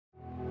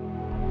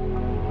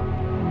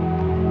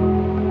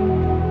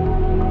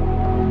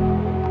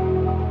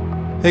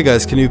Hey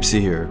guys,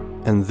 Canoopsy here,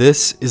 and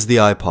this is the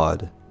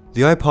iPod.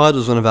 The iPod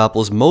was one of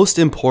Apple's most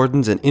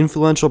important and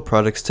influential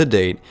products to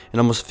date, and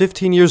almost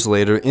 15 years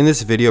later, in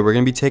this video we're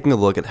going to be taking a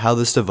look at how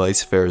this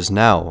device fares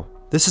now.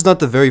 This is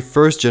not the very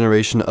first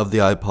generation of the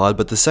iPod,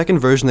 but the second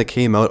version that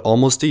came out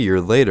almost a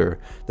year later.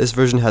 This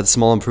version had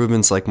small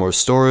improvements like more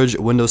storage,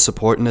 Windows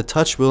support, and a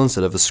touch wheel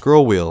instead of a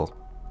scroll wheel.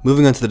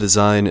 Moving on to the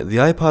design, the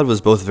iPod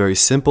was both very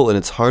simple in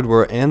its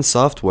hardware and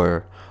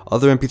software.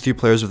 Other MP3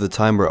 players of the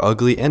time were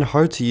ugly and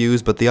hard to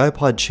use, but the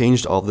iPod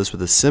changed all of this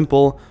with a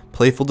simple,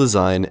 playful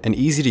design and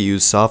easy to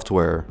use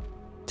software.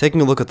 Taking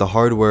a look at the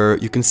hardware,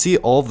 you can see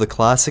all of the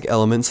classic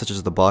elements such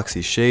as the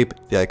boxy shape,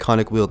 the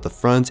iconic wheel at the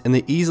front, and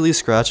the easily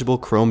scratchable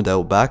chromed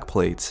out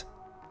backplate.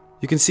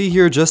 You can see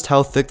here just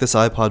how thick this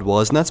iPod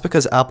was, and that's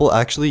because Apple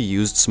actually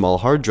used small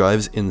hard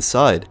drives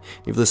inside.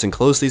 If you listen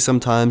closely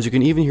sometimes, you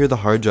can even hear the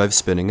hard drive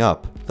spinning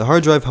up. The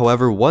hard drive,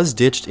 however, was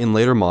ditched in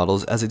later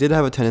models as it did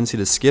have a tendency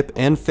to skip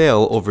and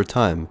fail over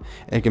time,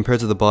 and compared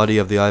to the body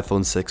of the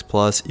iPhone 6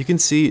 Plus, you can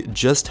see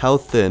just how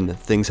thin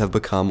things have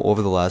become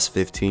over the last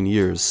 15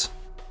 years.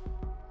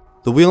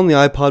 The wheel on the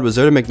iPod was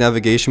there to make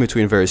navigation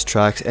between various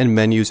tracks and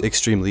menus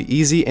extremely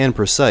easy and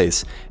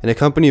precise, and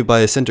accompanied by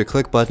a center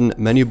click button,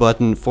 menu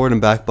button, forward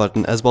and back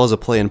button, as well as a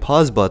play and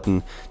pause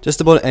button. Just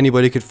about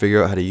anybody could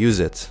figure out how to use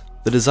it.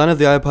 The design of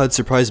the iPod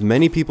surprised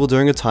many people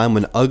during a time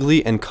when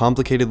ugly and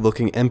complicated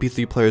looking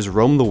MP3 players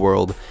roamed the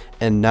world,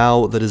 and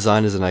now the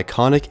design is an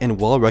iconic and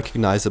well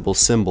recognizable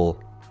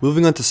symbol.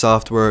 Moving on to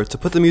software, to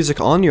put the music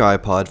on your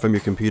iPod from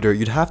your computer,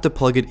 you'd have to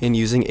plug it in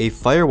using a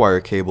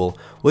FireWire cable,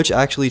 which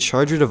actually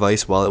charged your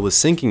device while it was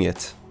syncing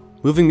it.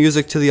 Moving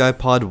music to the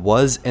iPod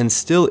was and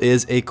still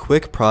is a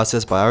quick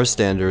process by our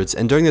standards,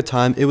 and during the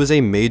time it was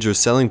a major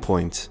selling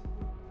point.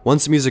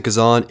 Once the music is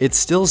on, it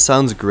still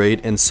sounds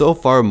great, and so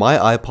far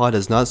my iPod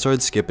has not started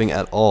skipping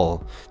at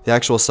all. The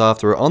actual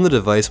software on the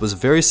device was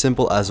very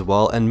simple as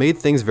well and made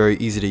things very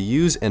easy to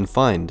use and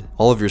find.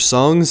 All of your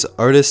songs,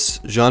 artists,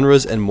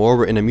 genres, and more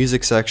were in a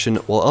music section,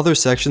 while other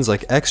sections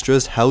like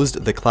extras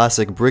housed the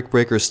classic Brick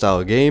Breaker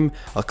style game,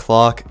 a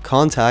clock,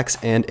 contacts,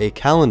 and a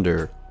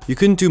calendar. You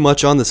couldn't do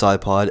much on this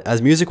iPod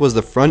as music was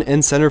the front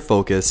and center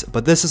focus,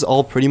 but this is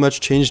all pretty much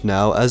changed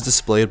now as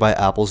displayed by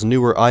Apple's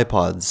newer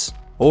iPods.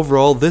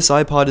 Overall, this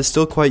iPod is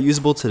still quite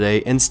usable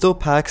today and still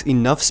packs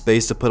enough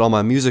space to put all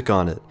my music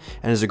on it,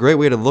 and is a great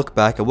way to look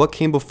back at what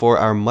came before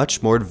our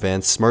much more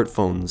advanced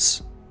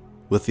smartphones.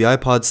 With the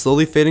iPod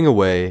slowly fading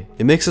away,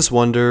 it makes us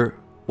wonder,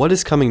 what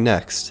is coming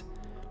next?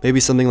 Maybe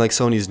something like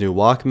Sony's new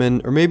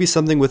Walkman, or maybe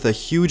something with a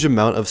huge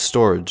amount of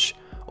storage.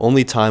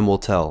 Only time will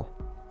tell.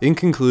 In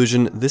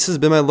conclusion, this has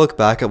been my look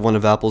back at one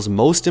of Apple's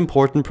most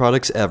important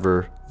products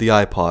ever, the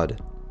iPod.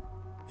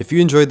 If you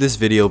enjoyed this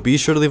video, be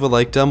sure to leave a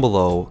like down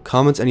below,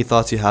 comment any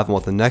thoughts you have on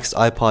what the next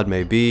iPod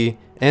may be,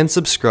 and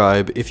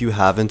subscribe if you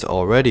haven't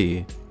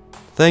already.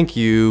 Thank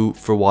you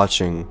for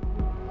watching.